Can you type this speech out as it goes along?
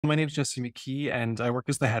My name is Jesse McKee, and I work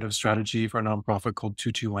as the head of strategy for a nonprofit called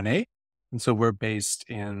 221A. And so we're based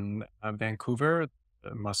in Vancouver, the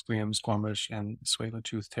Musqueam, Squamish, and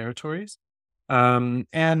Tsleil-Waututh territories.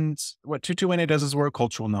 And what 221A does is we're a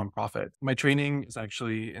cultural nonprofit. My training is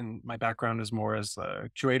actually, and my background is more as a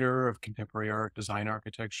curator of contemporary art, design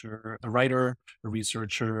architecture, a writer, a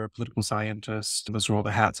researcher, a political scientist. Those are all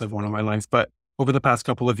the hats I've worn in my life. But over the past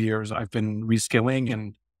couple of years, I've been reskilling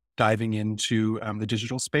and diving into the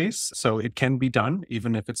digital space. So it can be done,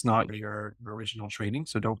 even if it's not your original training.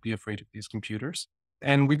 So don't be afraid of these computers.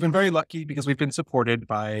 And we've been very lucky because we've been supported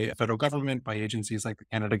by federal government, by agencies like the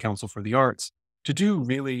Canada Council for the Arts, to do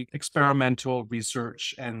really experimental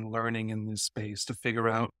research and learning in this space to figure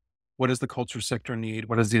out what does the culture sector need,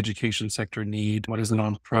 what does the education sector need, what does the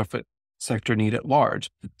nonprofit sector need at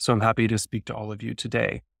large. So I'm happy to speak to all of you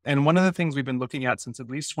today. And one of the things we've been looking at since at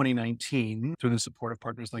least 2019 through the support of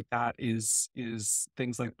partners like that is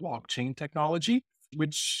things like blockchain technology,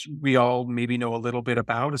 which we all maybe know a little bit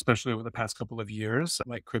about, especially over the past couple of years,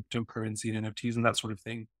 like cryptocurrency and NFTs and that sort of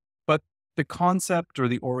thing. But the concept or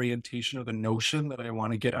the orientation or the notion that I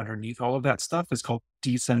want to get underneath all of that stuff is called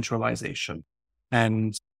decentralization.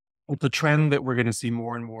 And the trend that we're going to see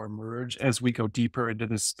more and more emerge as we go deeper into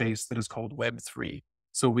this space that is called Web3.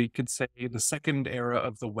 So we could say the second era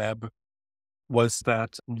of the web was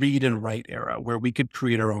that read and write era where we could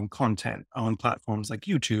create our own content on platforms like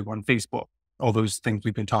YouTube, on Facebook, all those things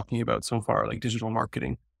we've been talking about so far, like digital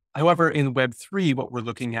marketing. However, in Web3, what we're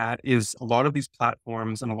looking at is a lot of these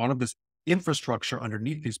platforms and a lot of this infrastructure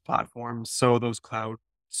underneath these platforms. So those cloud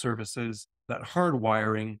services, that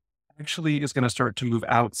hardwiring actually is going to start to move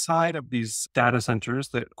outside of these data centers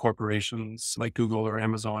that corporations like Google or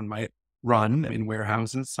Amazon might run in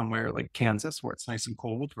warehouses somewhere like Kansas, where it's nice and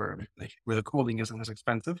cold, where the cooling isn't as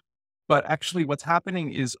expensive. But actually, what's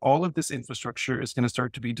happening is all of this infrastructure is going to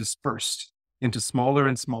start to be dispersed into smaller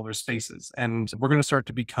and smaller spaces. And we're going to start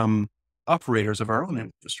to become operators of our own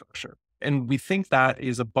infrastructure. And we think that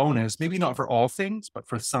is a bonus, maybe not for all things, but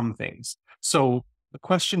for some things. So the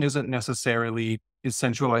question isn't necessarily, is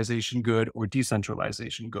centralization good or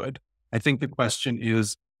decentralization good? I think the question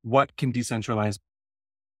is, what can decentralized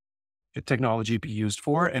technology be used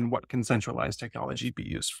for and what can centralized technology be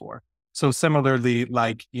used for? So similarly,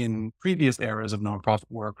 like in previous eras of nonprofit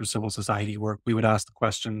work or civil society work, we would ask the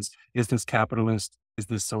questions, is this capitalist? Is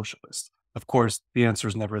this socialist? Of course, the answer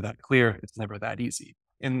is never that clear. It's never that easy.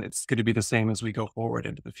 And it's going to be the same as we go forward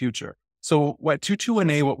into the future. So what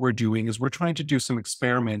 22NA, what we're doing is we're trying to do some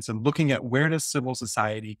experiments and looking at where does civil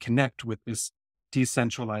society connect with this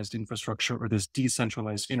decentralized infrastructure or this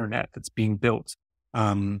decentralized internet that's being built.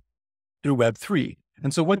 Through Web3.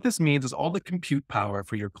 And so what this means is all the compute power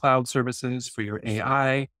for your cloud services, for your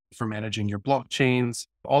AI, for managing your blockchains,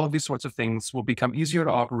 all of these sorts of things will become easier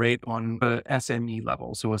to operate on the SME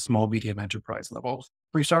level, so a small medium enterprise level.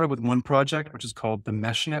 We started with one project, which is called the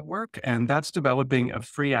Mesh Network, and that's developing a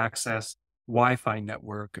free access Wi-Fi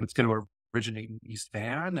network. It's going to originate in East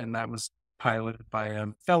Van, and that was piloted by a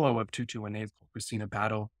fellow of 22NA, Christina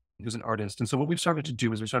Battle, who's an artist. And so what we've started to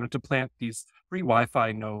do is we started to plant these free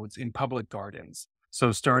Wi-Fi nodes in public gardens.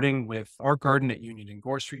 So starting with our garden at Union and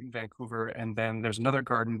Gore Street in Vancouver, and then there's another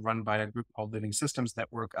garden run by a group called Living Systems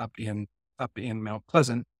Network up in Mount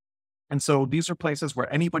Pleasant. And so these are places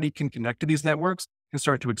where anybody can connect to these networks and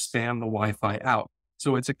start to expand the Wi-Fi out.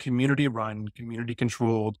 So it's a community run, community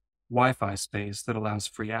controlled Wi-Fi space that allows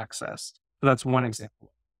free access. So that's one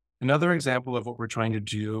example. Another example of what we're trying to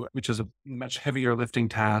do, which is a much heavier lifting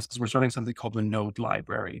task, is we're starting something called the node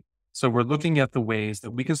library. So we're looking at the ways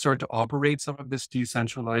that we can start to operate some of this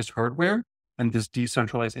decentralized hardware and this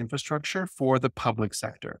decentralized infrastructure for the public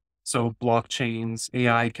sector. So blockchains,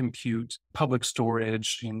 AI compute, public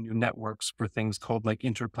storage, and networks for things called like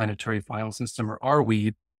interplanetary file system or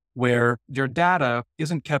RWEAD, where your data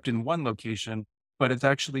isn't kept in one location, but it's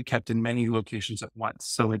actually kept in many locations at once.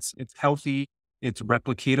 So it's healthy, it's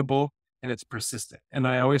replicatable, and it's persistent. And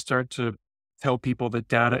I always start to tell people that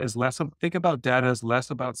think about data as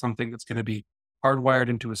less about something that's going to be hardwired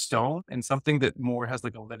into a stone and something that more has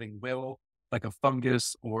like a living will, like a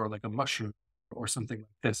fungus or like a mushroom or something like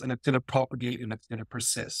this. And it's going to propagate and it's going to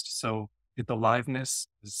persist. So the aliveness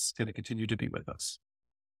is going to continue to be with us.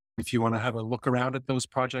 If you want to have a look around at those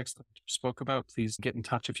projects that I spoke about, please get in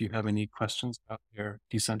touch if you have any questions about their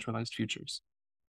decentralized futures.